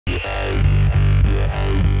It's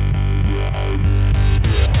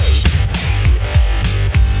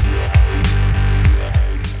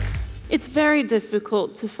very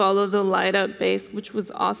difficult to follow the light-up base, which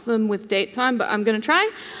was awesome with date time, but I'm going to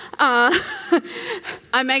try.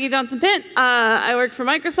 I'm Maggie Johnson-Pint. I work for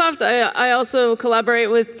Microsoft. I also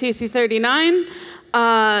collaborate with TC39.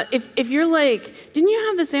 If you're like, didn't you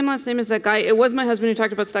have the same last name as that guy? It was my husband who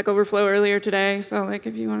talked about Stack Overflow earlier today, so like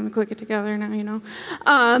if you wanted to click it together, now you know.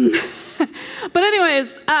 But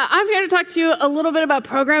anyways, I'm here to talk to you a little bit about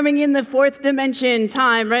programming in the fourth dimension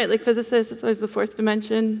time, right? Like physicists, it's always the fourth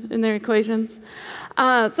dimension in their equations.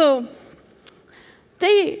 So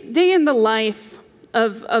day in the life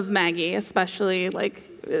of Maggie, especially like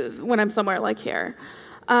when I'm somewhere like here.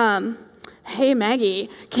 Hey, Maggie,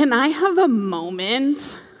 can I have a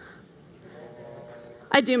moment?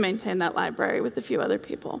 I do maintain that library with a few other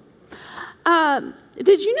people.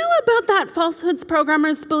 Did you know about that falsehoods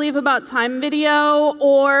programmers believe about time video,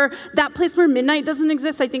 or that place where midnight doesn't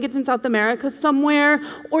exist? I think it's in South America somewhere.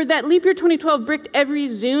 Or that leap year 2012 bricked every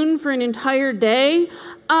Zune for an entire day?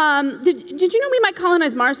 Did you know we might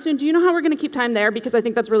colonize Mars soon? Do you know how we're going to keep time there? Because I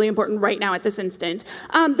think that's really important right now at this instant.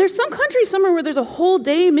 There's some country somewhere where there's a whole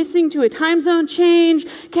day missing to a time zone change.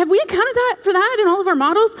 Have we accounted for that in all of our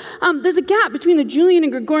models? There's a gap between the Julian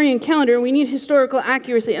and Gregorian calendar, and we need historical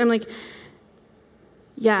accuracy. And I'm like,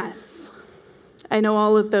 yes, I know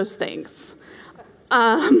all of those things.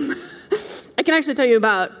 I can actually tell you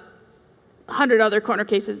about 100 other corner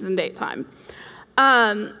cases in date time.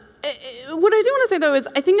 What I do want to say, though, is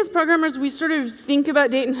I think as programmers, we sort of think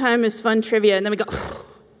about date and time as fun trivia, and then we go,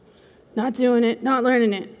 not doing it, not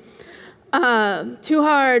learning it. Too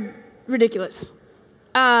hard, ridiculous.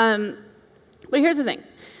 But here's the thing.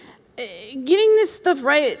 Getting this stuff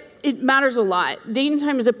right, it matters a lot. Date and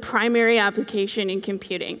time is a primary application in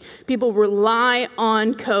computing. People rely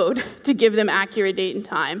on code to give them accurate date and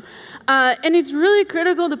time. And it's really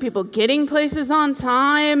critical to people getting places on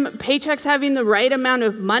time, paychecks having the right amount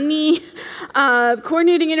of money,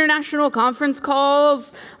 coordinating international conference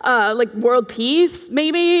calls, like world peace,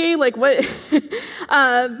 maybe, like what,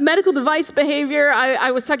 medical device behavior.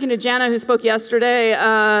 I was talking to Jana, who spoke yesterday.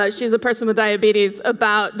 She's a person with diabetes,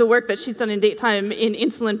 about the work that she's done in date time in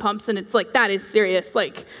insulin pumps, and it's like, that is serious.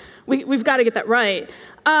 Like, we've got to get that right.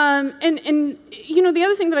 And you know, the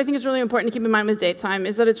other thing that I think is really important to keep in mind with date time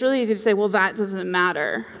is that it's really easy to say, well, that doesn't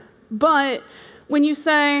matter. But when you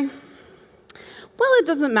say, well, it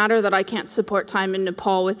doesn't matter that I can't support time in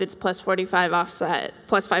Nepal with its plus 45 offset,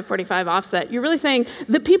 plus 545 offset, you're really saying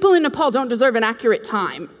the people in Nepal don't deserve an accurate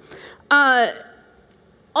time.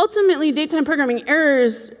 Ultimately, daytime programming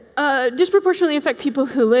errors disproportionately affect people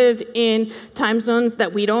who live in time zones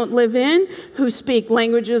that we don't live in, who speak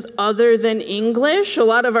languages other than English. A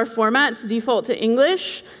lot of our formats default to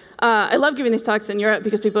English. I love giving these talks in Europe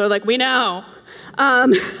because people are like, we know.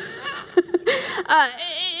 And so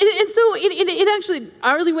it actually,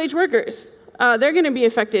 hourly wage workers, they're going to be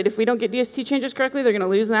affected. If we don't get DST changes correctly, they're going to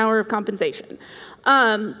lose an hour of compensation.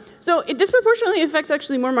 So it disproportionately affects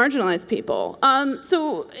actually more marginalized people.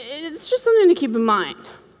 So it's just something to keep in mind.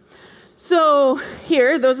 So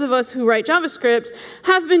here, those of us who write JavaScript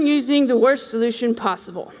have been using the worst solution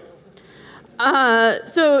possible.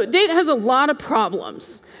 So date has a lot of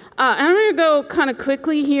problems. And I'm going to go kind of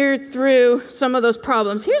quickly here through some of those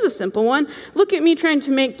problems. Here's a simple one. Look at me trying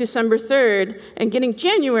to make December 3rd and getting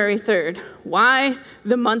January 3rd. Why?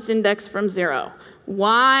 The months index from 0.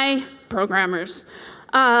 Why? Programmers.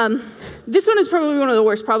 This one is probably one of the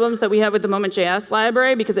worst problems that we have with the Moment.js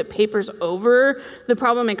library because it papers over the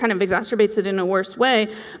problem and kind of exacerbates it in a worse way.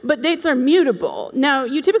 But dates are mutable. Now,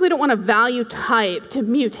 you typically don't want a value type to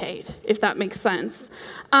mutate, if that makes sense.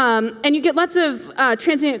 And you get lots of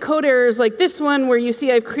transient code errors like this one where you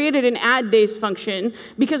see I've created an add days function.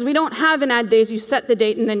 Because we don't have an add days, you set the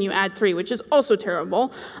date and then you add 3, which is also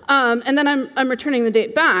terrible. And then I'm returning the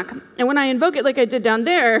date back. And when I invoke it like I did down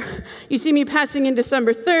there, you see me passing in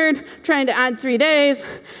December 3rd, trying to add 3 days,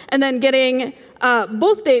 and then getting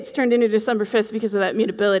both dates turned into December 5th because of that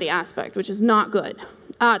mutability aspect, which is not good.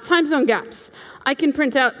 Time zone gaps. I can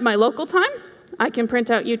print out my local time. I can print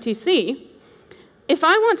out UTC. If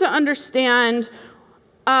I want to understand,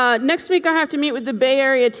 next week I have to meet with the Bay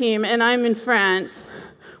Area team and I'm in France,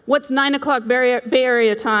 what's 9 o'clock Bay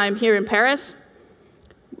Area time here in Paris?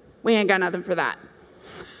 We ain't got nothing for that.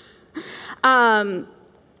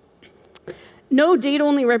 No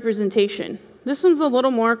date-only representation. This one's a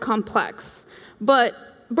little more complex, but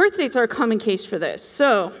birth dates are a common case for this.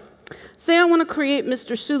 So, say I want to create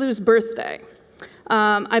Mr. Sulu's birthday.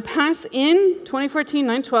 I pass in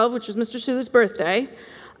 2014-9/12, which is Mr. Sulu's birthday.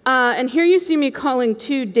 And here you see me calling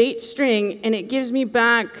toDateString, and it gives me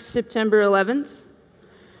back September 11th.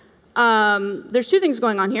 There's two things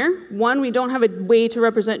going on here. One, we don't have a way to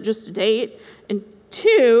represent just a date. And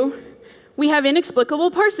two, we have inexplicable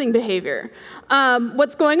parsing behavior.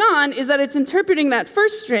 What's going on is that it's interpreting that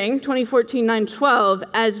first string, 2014-912,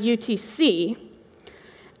 as UTC.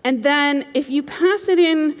 And then if you pass it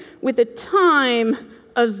in with a time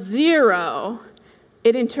of 0,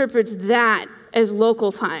 it interprets that as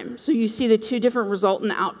local time. So you see the two different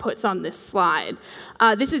resultant outputs on this slide.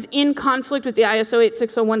 This is in conflict with the ISO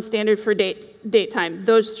 8601 standard for date time.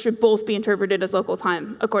 Those should both be interpreted as local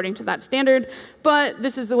time according to that standard. But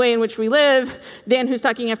this is the way in which we live. Dan, who's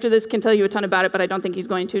talking after this, can tell you a ton about it, but I don't think he's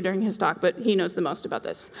going to during his talk, but he knows the most about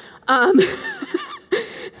this.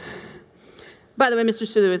 By the way, Mr.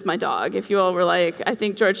 Sulu is my dog. If you all were like, I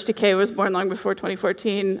think George Takei was born long before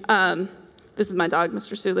 2014. This is my dog,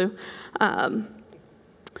 Mr. Sulu.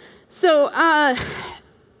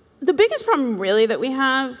 The biggest problem really that we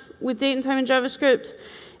have with date and time in JavaScript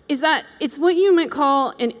is that it's what you might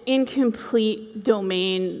call an incomplete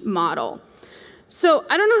domain model. So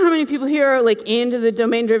I don't know how many people here are like into the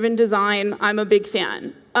domain-driven design. I'm a big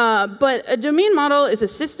fan. But a domain model is a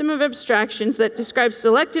system of abstractions that describes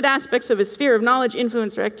selected aspects of a sphere of knowledge,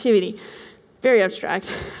 influence, or activity. Very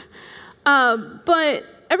abstract. But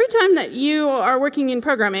every time that you are working in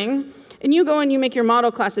programming, and you go and you make your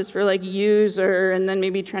model classes for like user and then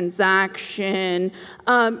maybe transaction,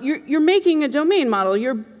 you're making a domain model.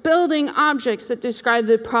 You're building objects that describe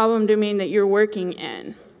the problem domain that you're working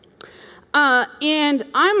in. And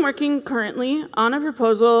I'm working currently on a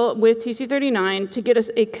proposal with TC39 to get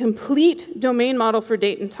us a complete domain model for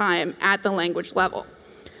date and time at the language level.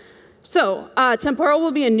 So Temporal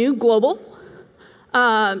will be a new global,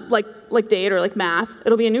 like date or like math.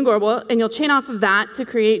 It'll be a new global, and you'll chain off of that to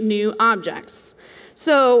create new objects.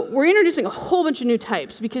 So we're introducing a whole bunch of new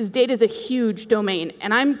types because date is a huge domain.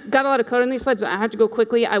 And I've got a lot of code on these slides, but I have to go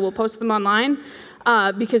quickly. I will post them online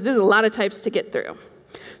because there's a lot of types to get through.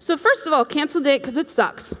 So first of all, cancel date because it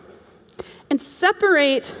sucks. And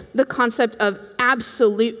separate the concept of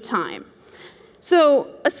absolute time. So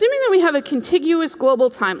assuming that we have a contiguous global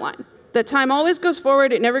timeline, that time always goes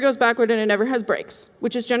forward, it never goes backward, and it never has breaks,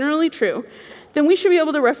 which is generally true, then we should be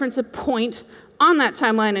able to reference a point on that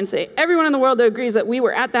timeline and say, everyone in the world agrees that we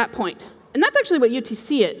were at that point. And that's actually what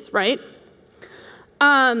UTC is, right?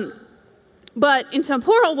 But in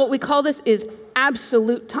Temporal, what we call this is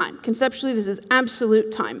absolute time. Conceptually, this is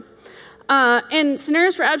absolute time. And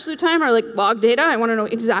scenarios for absolute time are like log data. I want to know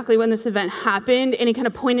exactly when this event happened. Any kind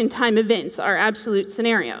of point-in-time events are absolute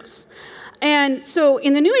scenarios. And so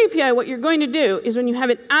in the new API, what you're going to do is when you have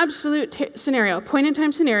an absolute scenario,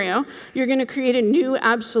 point-in-time scenario, you're going to create a new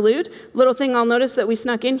absolute. Little thing I'll notice that we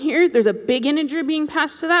snuck in here, there's a big integer being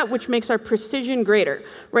passed to that, which makes our precision greater.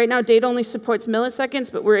 Right now, date only supports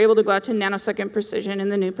milliseconds, but we're able to go out to nanosecond precision in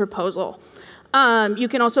the new proposal. You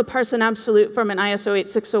can also parse an absolute from an ISO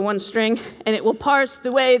 8601 string, and it will parse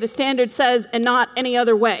the way the standard says and not any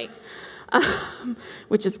other way,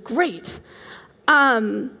 which is great.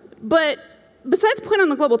 But besides point on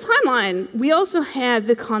the global timeline, we also have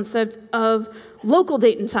the concept of local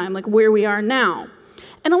date and time, like where we are now.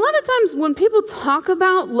 And a lot of times when people talk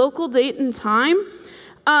about local date and time,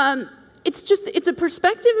 it's a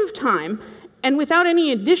perspective of time, and without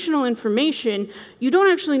any additional information, you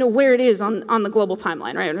don't actually know where it is on the global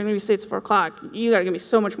timeline, right? When we say it's 4 o'clock, you gotta give me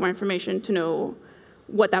so much more information to know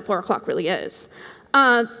what that 4 o'clock really is.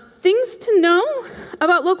 Things to know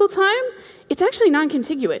about local time, it's actually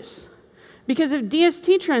non-contiguous. Because of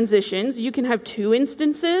DST transitions, you can have 2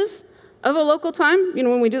 instances of a local time. You know,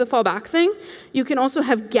 when we do the fallback thing, you can also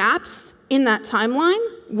have gaps in that timeline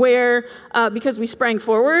where, because we sprang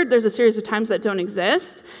forward, there's a series of times that don't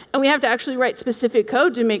exist. And we have to actually write specific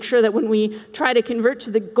code to make sure that when we try to convert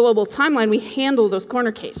to the global timeline, we handle those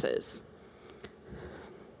corner cases.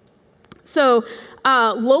 So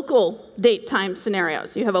local date time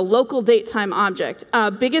scenarios. You have a local date time object.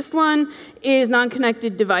 Biggest one is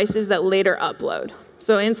non-connected devices that later upload.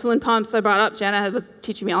 So insulin pumps I brought up, Jana was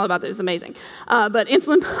teaching me all about this, it's amazing. But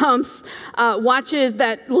insulin pumps, watches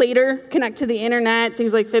that later connect to the internet,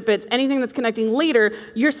 things like Fitbits, anything that's connecting later,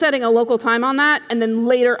 you're setting a local time on that, and then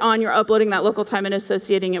later on you're uploading that local time and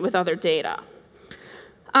associating it with other data.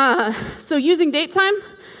 So using date time,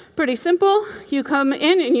 pretty simple. You come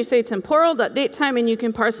in and you say temporal.datetime, and you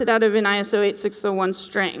can parse it out of an ISO 8601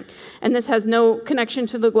 string. And this has no connection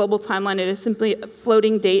to the global timeline. It is simply a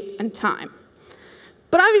floating date and time.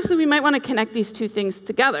 But obviously, we might want to connect these two things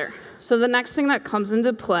together. So the next thing that comes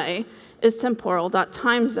into play is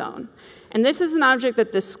temporal.timezone. And this is an object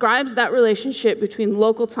that describes that relationship between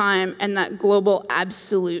local time and that global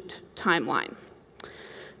absolute timeline.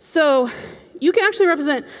 So you can actually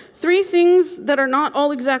represent 3 things that are not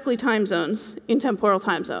all exactly time zones in temporal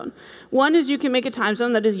time zone. One is you can make a time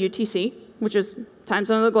zone that is UTC, which is time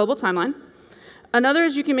zone of the global timeline. Another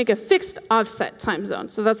is you can make a fixed offset time zone.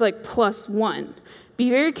 So that's like +1. Be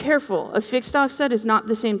very careful. A fixed offset is not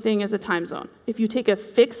the same thing as a time zone. If you take a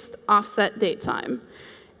fixed offset date time,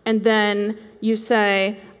 and then you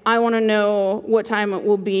say, I want to know what time it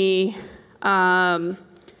will be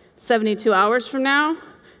 72 hours from now,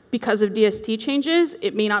 because of DST changes,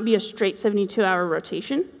 it may not be a straight 72-hour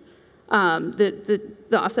rotation. The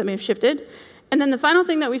offset may have shifted. And then the final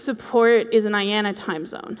thing that we support is an IANA time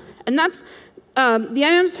zone. And that's, the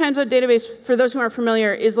IANA time zone database, for those who aren't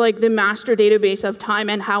familiar, is like the master database of time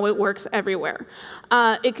and how it works everywhere.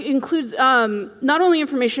 It includes not only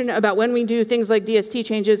information about when we do things like DST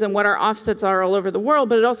changes and what our offsets are all over the world,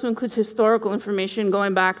 but it also includes historical information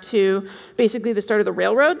going back to basically the start of the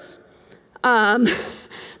railroads.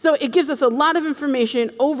 So it gives us a lot of information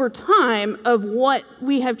over time of what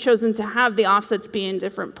we have chosen to have the offsets be in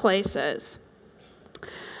different places.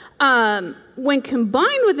 When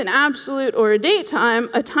combined with an absolute or a date time,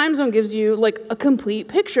 a time zone gives you like a complete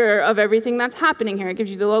picture of everything that's happening here. It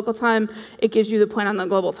gives you the local time, it gives you the point on the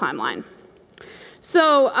global timeline.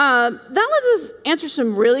 So that lets us answer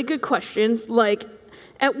some really good questions, like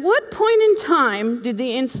at what point in time did the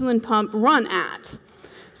insulin pump run at?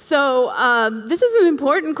 So this is an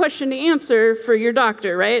important question to answer for your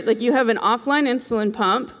doctor, right? Like you have an offline insulin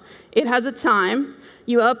pump, it has a time,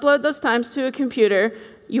 you upload those times to a computer,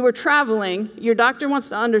 you were traveling, your doctor wants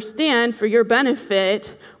to understand for your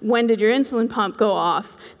benefit, when did your insulin pump go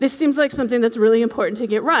off? This seems like something that's really important to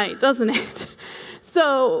get right, doesn't it?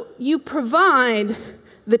 So you provide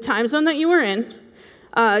the time zone that you were in,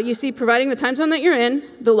 you see providing the time zone that you're in,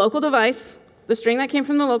 the local device, the string that came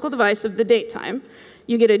from the local device of the date time.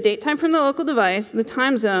 You get a date time from the local device, the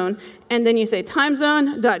time zone, and then you say time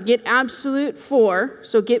zone dot get absolute for,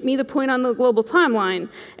 so get me the point on the global timeline,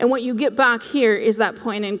 and what you get back here is that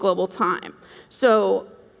point in global time. So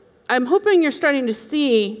I'm hoping you're starting to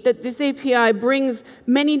see that this API brings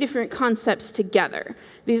many different concepts together.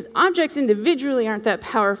 These objects individually aren't that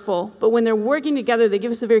powerful, but when they're working together, they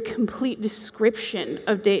give us a very complete description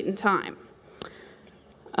of date and time.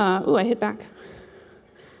 Ooh, I hit back.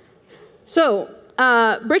 So,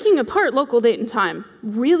 breaking apart local date and time,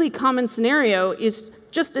 really common scenario is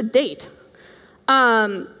just a date.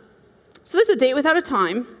 So there's a date without a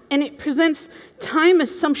time, and it presents time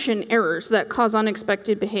assumption errors that cause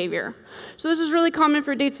unexpected behavior. So this is really common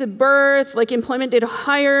for dates of birth, like employment data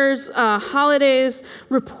hires, holidays,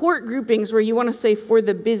 report groupings where you want to say for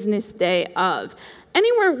the business day of.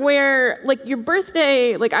 Anywhere where, like your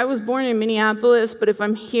birthday, like I was born in Minneapolis, but if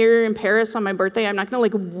I'm here in Paris on my birthday, I'm not gonna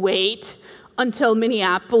like wait until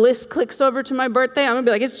Minneapolis clicks over to my birthday. I'm gonna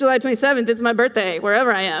be like, it's July 27th, it's my birthday,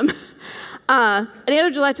 wherever I am. Any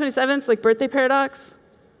other July 27th, like birthday paradox?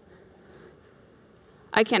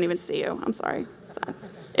 I can't even see you, I'm sorry.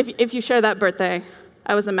 If you share that birthday,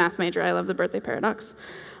 I was a math major, I love the birthday paradox.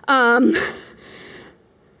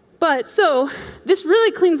 But so, this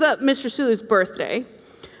really cleans up Mr. Sulu's birthday.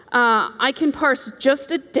 I can parse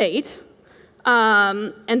just a date,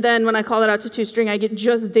 and then when I call it out to toString, I get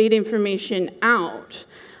just date information out.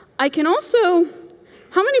 I can also,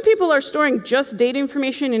 how many people are storing just date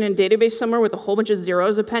information in a database somewhere with a whole bunch of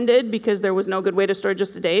zeros appended because there was no good way to store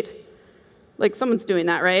just a date? Like someone's doing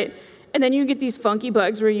that, right? And then you get these funky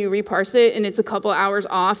bugs where you reparse it and it's a couple hours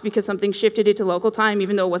off because something shifted it to local time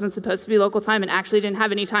even though it wasn't supposed to be local time and actually didn't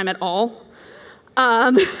have any time at all.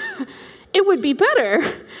 It would be better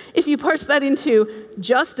if you parse that into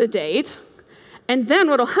just a date, and then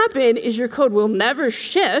what'll happen is your code will never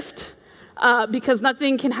shift because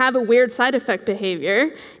nothing can have a weird side effect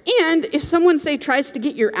behavior. And if someone, say, tries to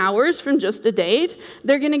get your hours from just a date,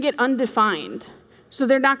 they're gonna get undefined. So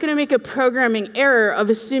they're not gonna make a programming error of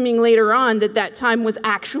assuming later on that that time was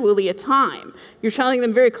actually a time. You're telling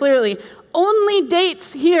them very clearly, only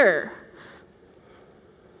dates here.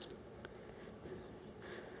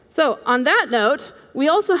 So on that note, we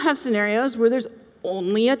also have scenarios where there's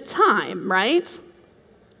only a time, right?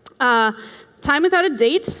 Time without a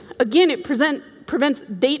date, again, it prevents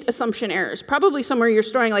date assumption errors. Probably somewhere you're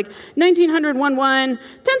storing like 1900,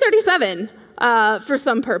 1037 for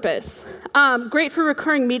some purpose. Great for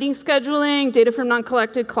recurring meeting scheduling, data from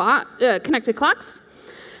non-connected clocks.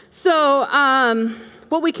 So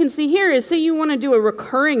what we can see here is, say you want to do a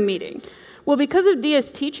recurring meeting. Well, because of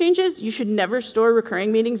DST changes, you should never store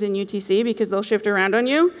recurring meetings in UTC because they'll shift around on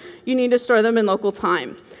you. You need to store them in local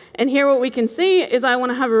time. And here what we can see is I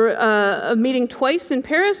want to have a meeting twice in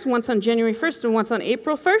Paris, once on January 1st and once on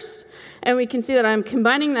April 1st. And we can see that I'm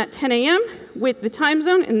combining that 10 a.m. with the time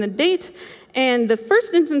zone and the date. And the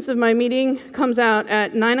first instance of my meeting comes out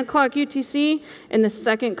at 9 o'clock UTC, and the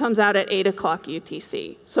second comes out at 8 o'clock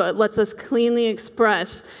UTC. So it lets us cleanly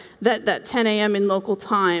express that 10 a.m. in local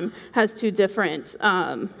time has two different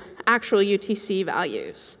actual UTC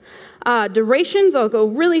values. Durations, I'll go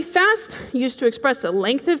really fast, used to express a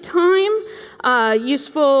length of time,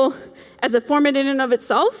 useful as a format in and of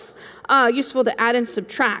itself, useful to add and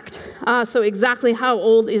subtract. So exactly how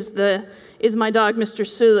old is my dog, Mr.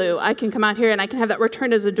 Sulu? I can come out here and I can have that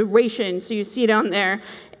returned as a duration. So you see down there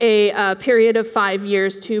a period of 5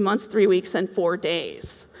 years, 2 months, 3 weeks, and 4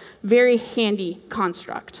 days. Very handy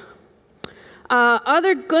construct.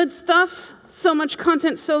 Other good stuff, so much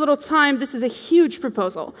content, so little time. This is a huge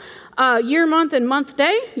proposal. Year, month, and month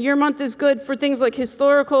day. Year, month is good for things like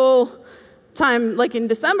historical time, like in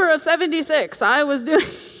December of 76. I was doing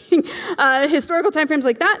historical time frames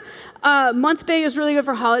like that. Month day is really good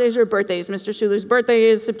for holidays or birthdays. Mr. Sulu's birthday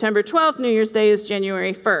is September 12th. New Year's Day is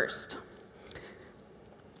January 1st.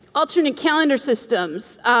 Alternate calendar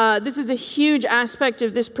systems. This is a huge aspect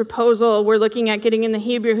of this proposal. We're looking at getting in the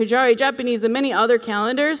Hebrew, Hijari, Japanese, the many other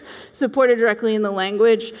calendars supported directly in the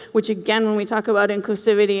language, which again, when we talk about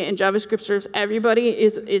inclusivity and JavaScript serves everybody,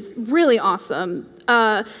 is really awesome.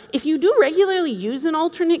 If you do regularly use an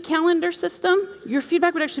alternate calendar system, your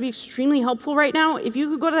feedback would actually be extremely helpful right now. If you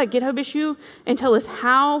could go to that GitHub issue and tell us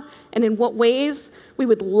how and in what ways, we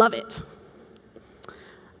would love it.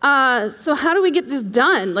 So how do we get this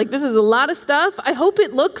done? Like, this is a lot of stuff. I hope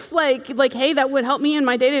it looks like hey, that would help me in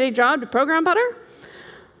my day-to-day job to program better.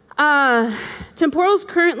 Temporal's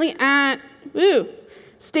currently at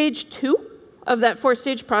stage 2 of that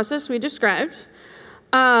 4-stage process we described.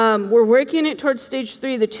 We're working it towards stage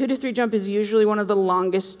 3. The 2 to 3 jump is usually one of the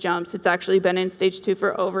longest jumps. It's actually been in stage 2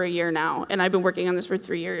 for over a year now, and I've been working on this for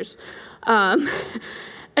 3 years.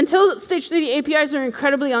 Until stage 3, the APIs are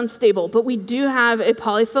incredibly unstable, but we do have a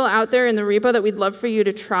polyfill out there in the repo that we'd love for you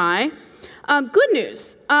to try. Good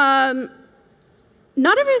news. Not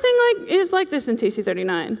everything is like this in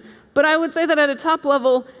TC39, but I would say that at a top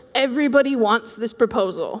level, everybody wants this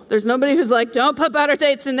proposal. There's nobody who's like, don't put better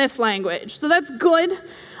dates in this language. So that's good.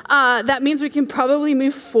 That means we can probably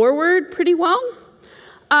move forward pretty well.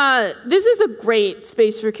 This is a great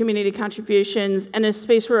space for community contributions and a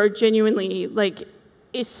space where genuinely,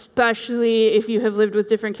 especially if you have lived with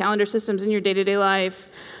different calendar systems in your day-to-day life,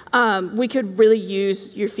 we could really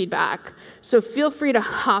use your feedback. So feel free to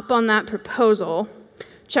hop on that proposal,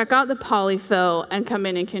 check out the polyfill, and come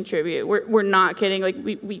in and contribute. We're not kidding.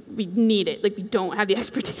 We need it. We don't have the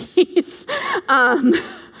expertise.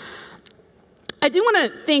 I do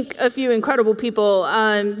want to thank a few incredible people.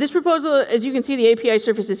 This proposal, as you can see, the API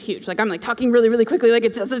surface is huge. I'm talking really, really quickly,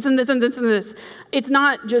 it does this and this and this and this. It's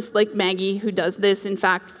not just Maggie who does this. In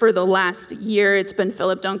fact, for the last year, it's been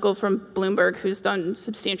Philip Dunkel from Bloomberg who's done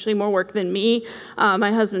substantially more work than me.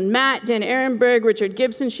 My husband, Matt, Dan Ehrenberg, Richard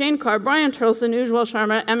Gibson, Shane Carr, Brian Turlson, Ujwal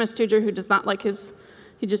Sharma, MS Tujer, who does not like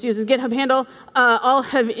he just uses GitHub handle, all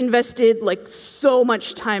have invested so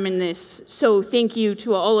much time in this. So thank you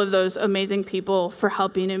to all of those amazing people for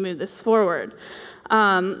helping to move this forward.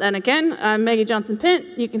 And again, I'm Maggie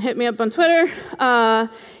Johnson-Pint. You can hit me up on Twitter.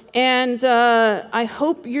 And I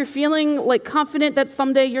hope you're feeling confident that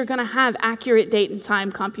someday you're going to have accurate date and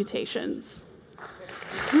time computations.